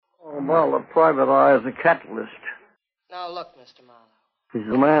Well, the private eye is a catalyst. Now, look, Mr. Marlowe. He's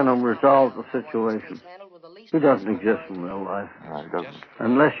the man who resolves the situation. He doesn't exist in real life. No, he doesn't.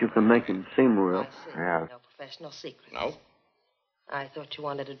 Unless you can make him seem real. Yeah. No professional secrets. No? I thought you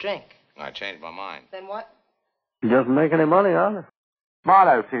wanted a drink. I changed my mind. Then what? He doesn't make any money on it.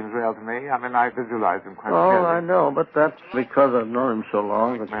 Marlowe seems real to me. I mean, I visualize him quite Oh, clearly. I know, but that's because I've known him so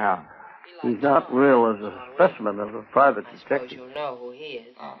long. That Yeah. he's not real as a specimen of a private I suppose detective. you know who he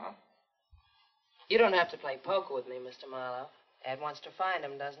is. Uh-huh. You don't have to play poker with me, Mr. Marlowe. Ed wants to find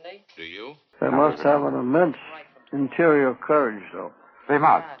him, doesn't he? Do you? They must have an immense interior courage, though. They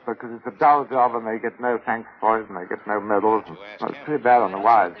must, because it's a dull job and they get no thanks for it and they get no medals. And, well, it's pretty bad on the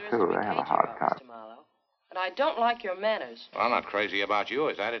wives, too. They have a hard time. Mr. Marlowe. But I don't like your manners. Well, I'm not crazy about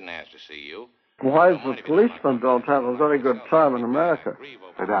yours. I didn't ask to see you. Wives of policemen don't have a very good time in America.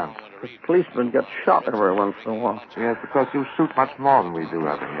 They don't. The policemen get shot every once in a while. Yes, because you shoot much more than we do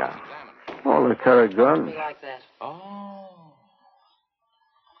over here. Oh, they carry guns. Be like that. Oh.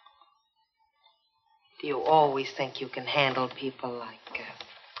 Do you always think you can handle people like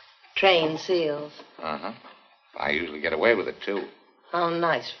trained seals? Uh-huh. I usually get away with it, too. How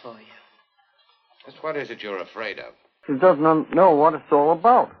nice for you. Just what is it you're afraid of? He doesn't know what it's all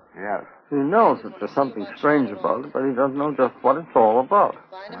about. Yes. He knows that there's something strange about it, but he doesn't know just what it's all about.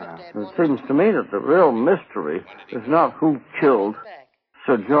 It seems to me that the real mystery is not who killed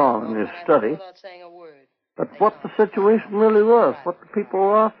Sir John in his study, Without saying a word. but what the situation really was, what the people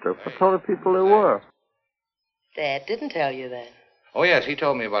were after, what sort of people they were. Dad didn't tell you then. Oh, yes, he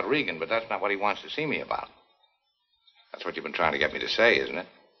told me about Regan, but that's not what he wants to see me about. That's what you've been trying to get me to say, isn't it?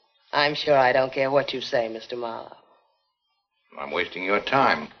 I'm sure I don't care what you say, Mr. Marlowe. I'm wasting your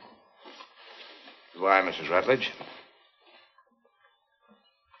time. Goodbye, Mrs. Rutledge.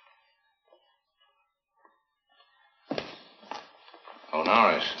 Oh,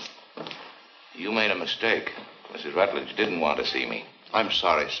 Norris, you made a mistake. Mrs. Rutledge didn't want to see me. I'm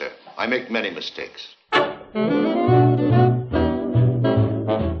sorry, sir. I make many mistakes.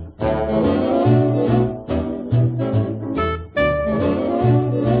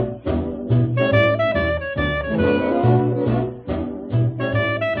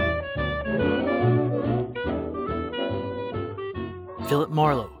 Philip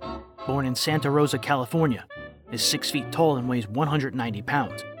Marlowe, born in Santa Rosa, California, is 6 feet tall and weighs 190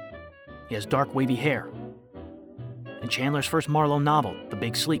 pounds. He has dark, wavy hair. In Chandler's first Marlowe novel, The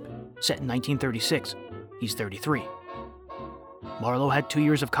Big Sleep, set in 1936, he's 33. Marlowe had 2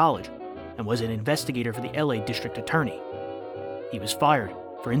 years of college and was an investigator for the LA District Attorney. He was fired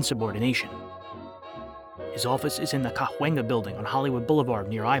for insubordination. His office is in the Cahuenga building on Hollywood Boulevard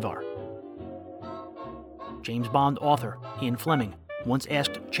near Ivar. James Bond author Ian Fleming once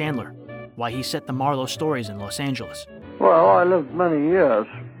asked Chandler why he set the Marlowe stories in Los Angeles. Well, I lived many years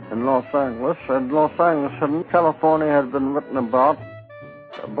in Los Angeles, and Los Angeles and California had been written about.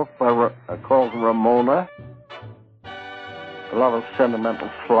 A book called Ramona. A lot of sentimental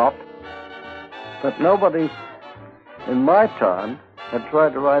slop. But nobody in my time had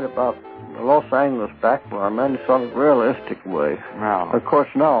tried to write about the Los Angeles background in any sort of realistic way. No. Of course,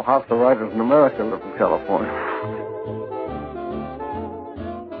 now half the writers in America live in California.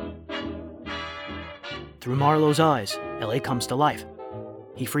 Through Marlowe's eyes, LA comes to life.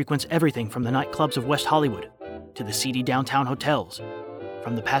 He frequents everything from the nightclubs of West Hollywood to the seedy downtown hotels,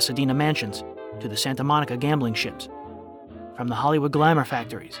 from the Pasadena mansions to the Santa Monica gambling ships, from the Hollywood glamour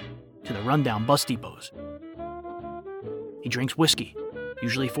factories to the rundown bus depots. He drinks whiskey,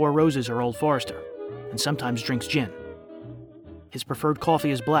 usually Four Roses or Old Forester, and sometimes drinks gin. His preferred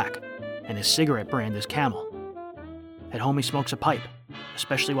coffee is black, and his cigarette brand is Camel. At home he smokes a pipe,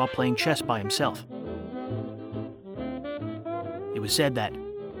 especially while playing chess by himself. It was said that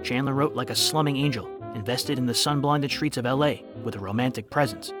Chandler wrote like a slumming angel, invested in the sun-blinded streets of LA with a romantic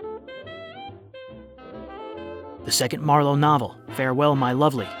presence. The second Marlowe novel, Farewell, My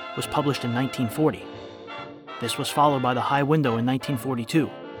Lovely, was published in 1940. This was followed by The High Window in 1942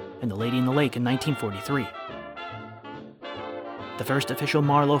 and The Lady in the Lake in 1943. The first official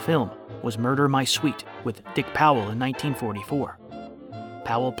Marlowe film was Murder, My Sweet with Dick Powell in 1944.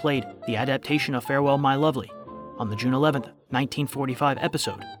 Powell played the adaptation of Farewell, My Lovely on the June 11th, 1945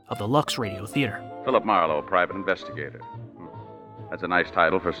 episode of the Lux Radio Theater. Philip Marlowe, private investigator. That's a nice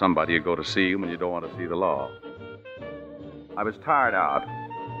title for somebody you go to see when you don't want to see the law. I was tired out.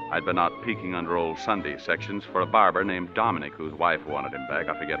 I'd been out peeking under old Sunday sections for a barber named Dominic whose wife wanted him back.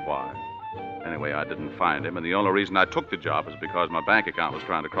 I forget why. Anyway, I didn't find him, and the only reason I took the job was because my bank account was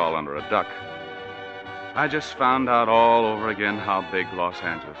trying to crawl under a duck. I just found out all over again how big Los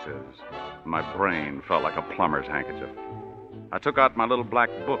Angeles is. My brain felt like a plumber's handkerchief. I took out my little black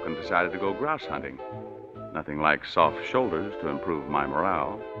book and decided to go grouse hunting. Nothing like soft shoulders to improve my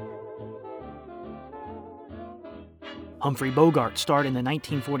morale. Humphrey Bogart starred in the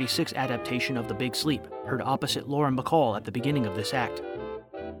 1946 adaptation of The Big Sleep, heard opposite Lauren Bacall at the beginning of this act.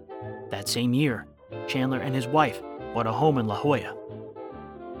 That same year, Chandler and his wife bought a home in La Jolla.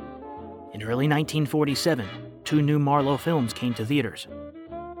 In early 1947, 2 new Marlowe films came to theaters.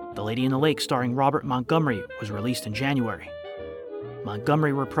 The Lady in the Lake, starring Robert Montgomery, was released in January.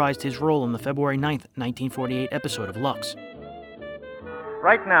 Montgomery reprised his role in the February 9th, 1948 episode of Lux.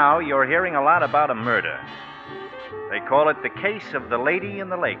 Right now, you're hearing a lot about a murder. They call it The Case of the Lady in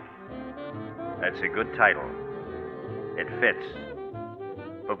the Lake. That's a good title. It fits.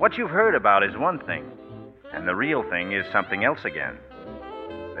 But what you've heard about is one thing, and the real thing is something else again.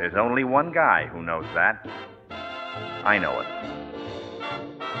 There's only one guy who knows that. I know it.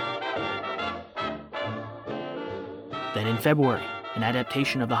 Then in February, an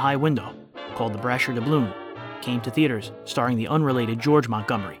adaptation of The High Window, called The Brasher Doubloon, came to theaters, starring the unrelated George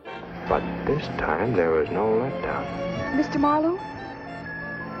Montgomery. But this time there was no letdown. Mr. Marlowe?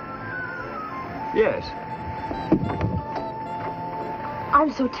 Yes.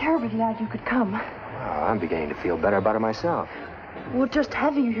 I'm so terribly glad you could come. Well, I'm beginning to feel better about it myself. Well, just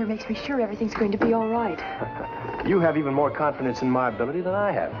having you here makes me sure everything's going to be all right. You have even more confidence in my ability than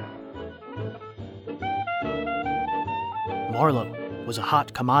I have. Marlowe was a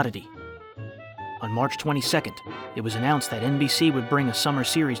hot commodity. On March 22nd, it was announced that NBC would bring a summer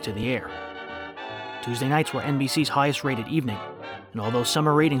series to the air. Tuesday nights were NBC's highest-rated evening, and although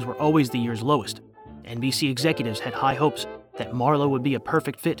summer ratings were always the year's lowest, NBC executives had high hopes that Marlowe would be a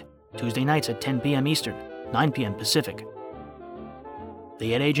perfect fit Tuesday nights at 10 p.m. Eastern, 9 p.m. Pacific.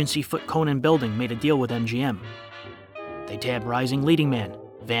 The ad agency Foote Conan Belding made a deal with MGM. They tabbed rising leading man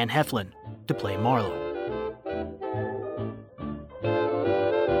Van Heflin to play Marlowe.